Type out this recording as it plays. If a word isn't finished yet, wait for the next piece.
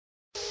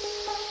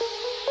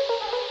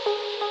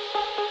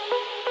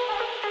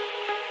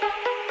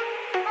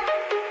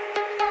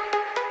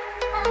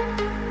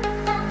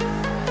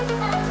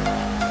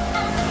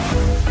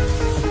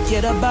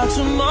forget about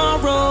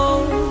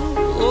tomorrow.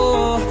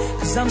 Oh,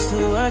 'cause I'm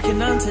still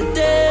working on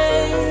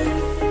today.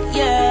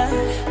 Yeah,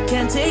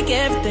 can't take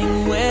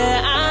everything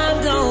where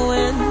I'm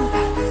going.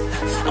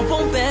 I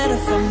want better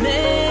for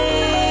me.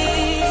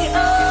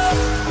 Oh,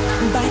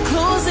 by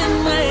closing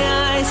my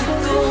eyes it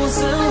goes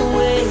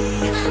away,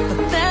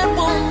 but that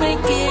won't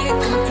make it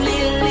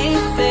completely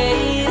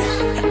fade.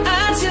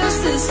 I choose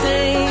to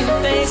stay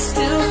face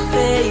to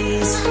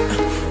face.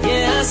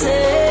 Yeah, I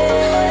say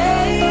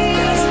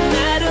doesn't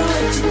matter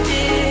what you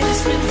did,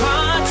 it's been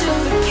hard to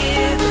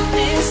forgive, but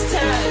this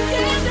time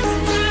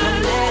I'm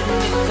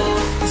letting it go.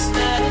 It's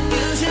not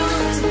unusual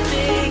to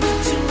think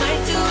that you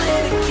might do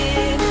it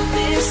again, but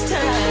this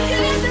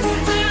time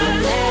I'm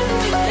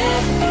letting it go.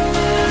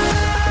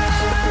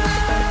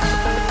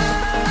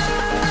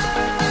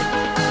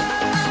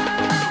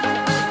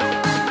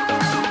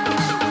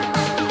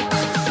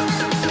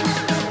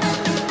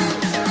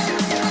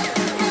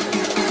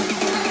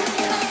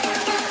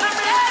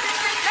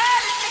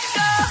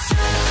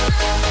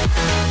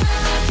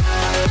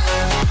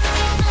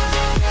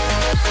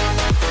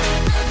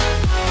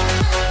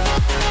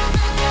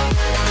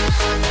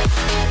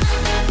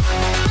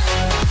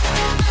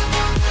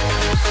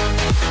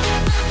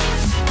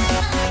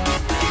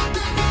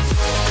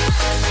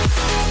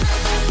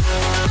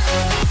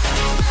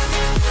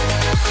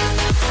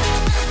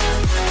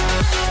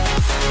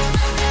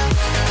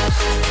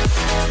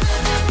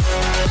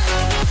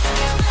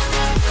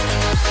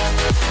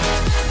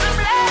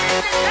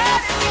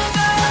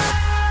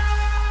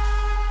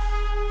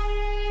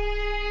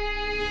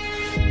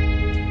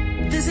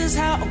 This is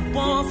how I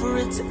want for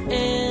it to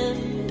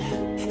end.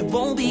 It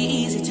won't be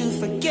easy to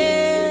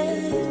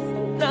forget.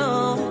 No,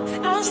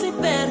 I'll sleep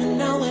better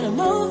now when I'm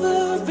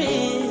over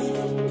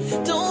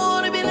it. Don't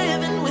wanna be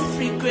living with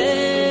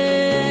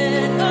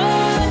regret.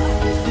 Oh,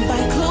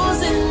 by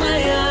closing my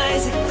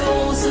eyes it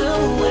goes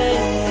away,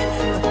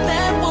 but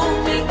that won't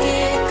make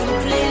it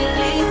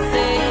completely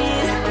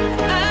fade.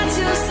 I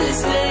choose to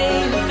stay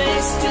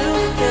face to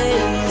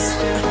face.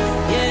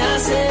 Yeah, I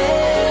say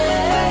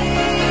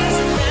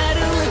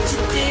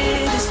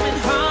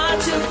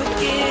to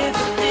forgive,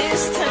 but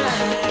this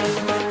time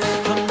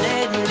I'm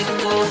letting it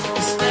go.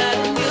 It's not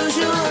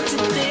unusual to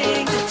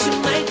think that you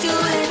might do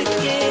it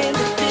again,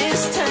 but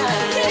this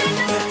time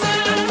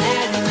I'm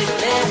letting it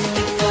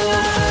go.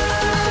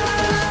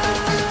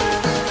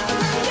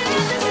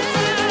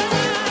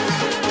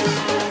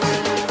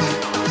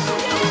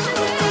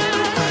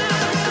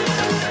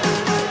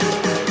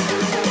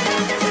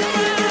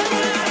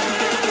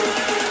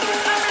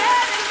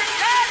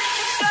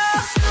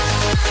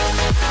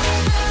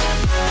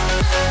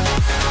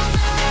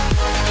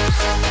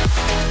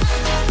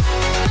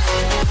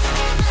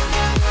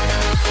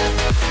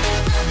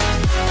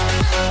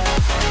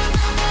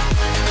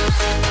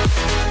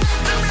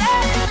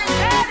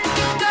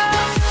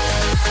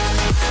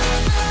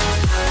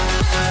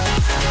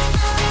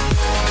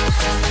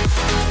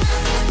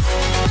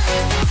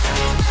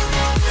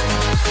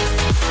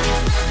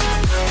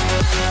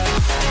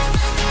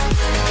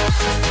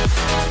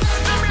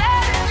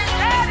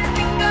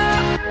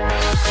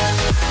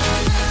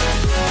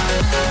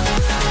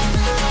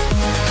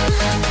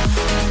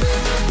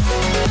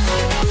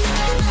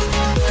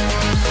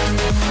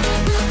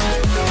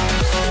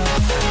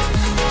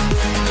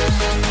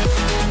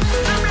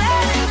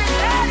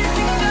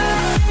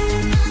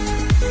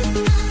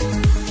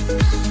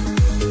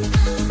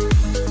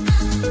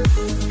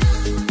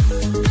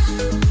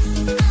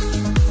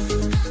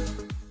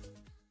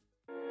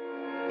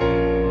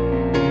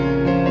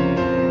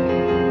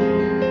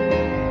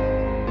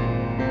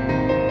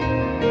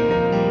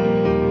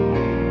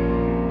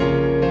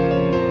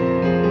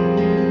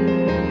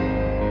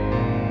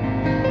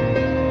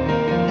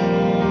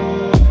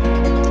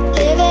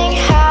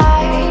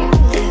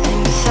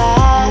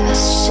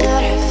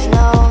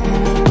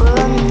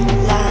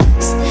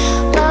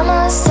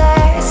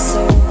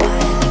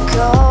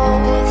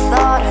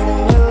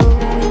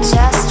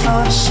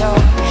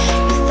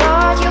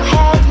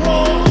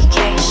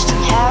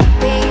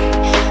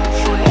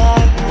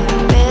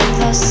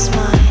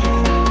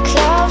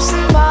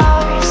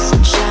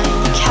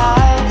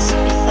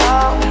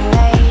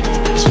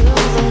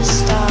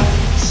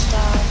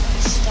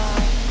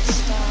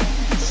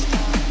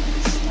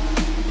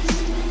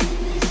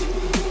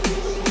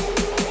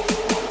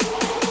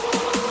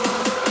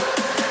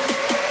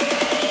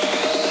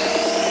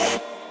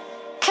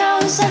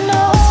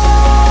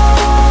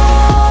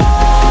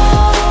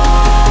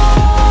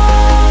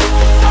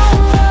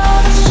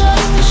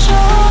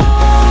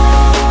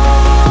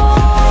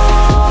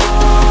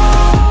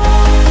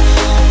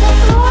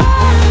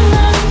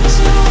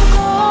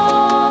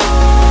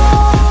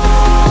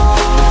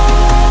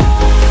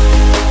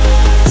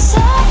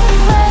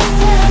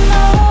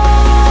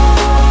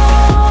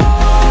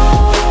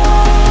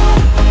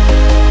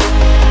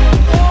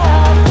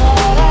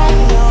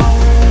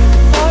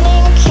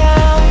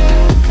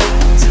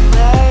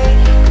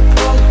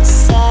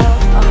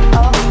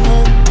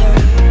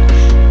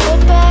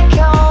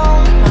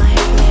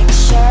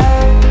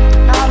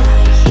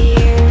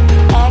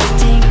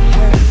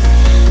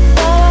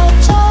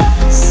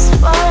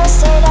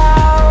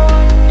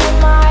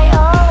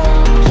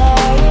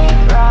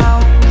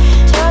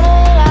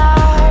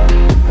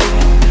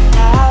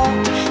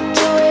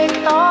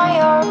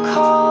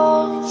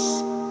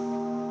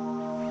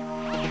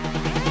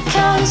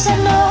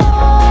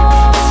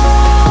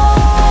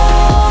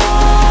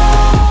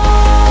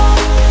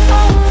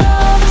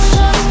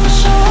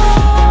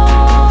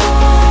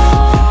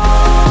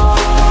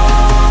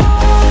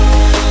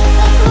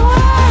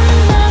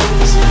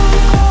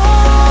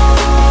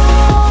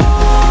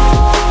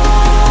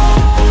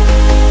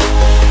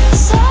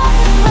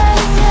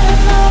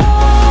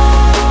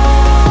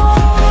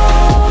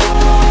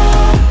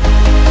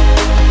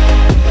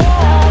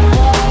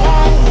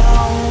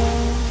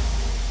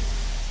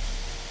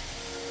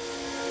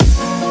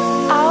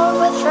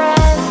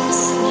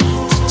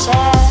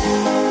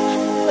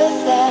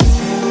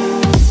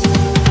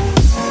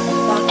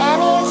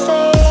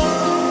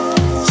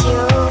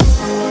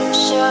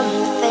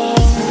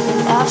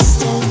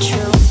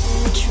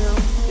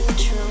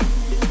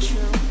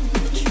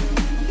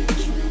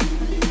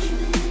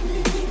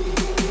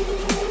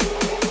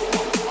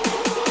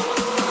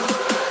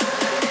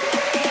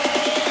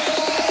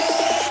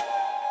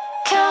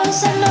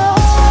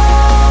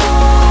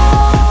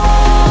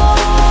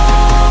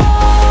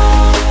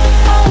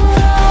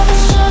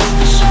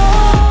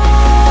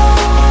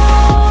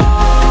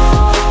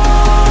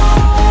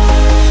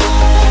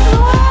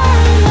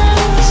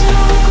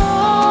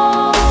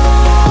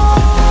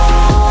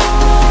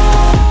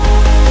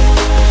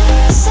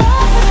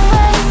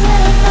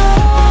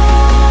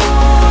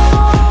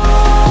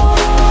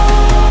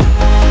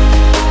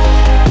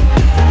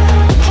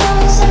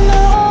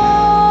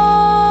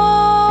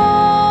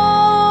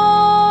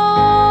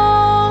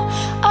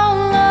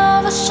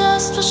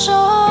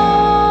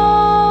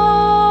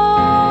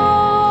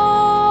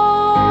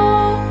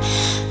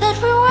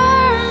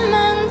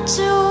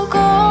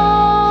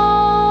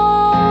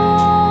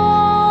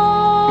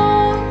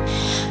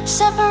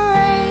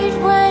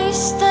 parade,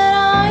 wasted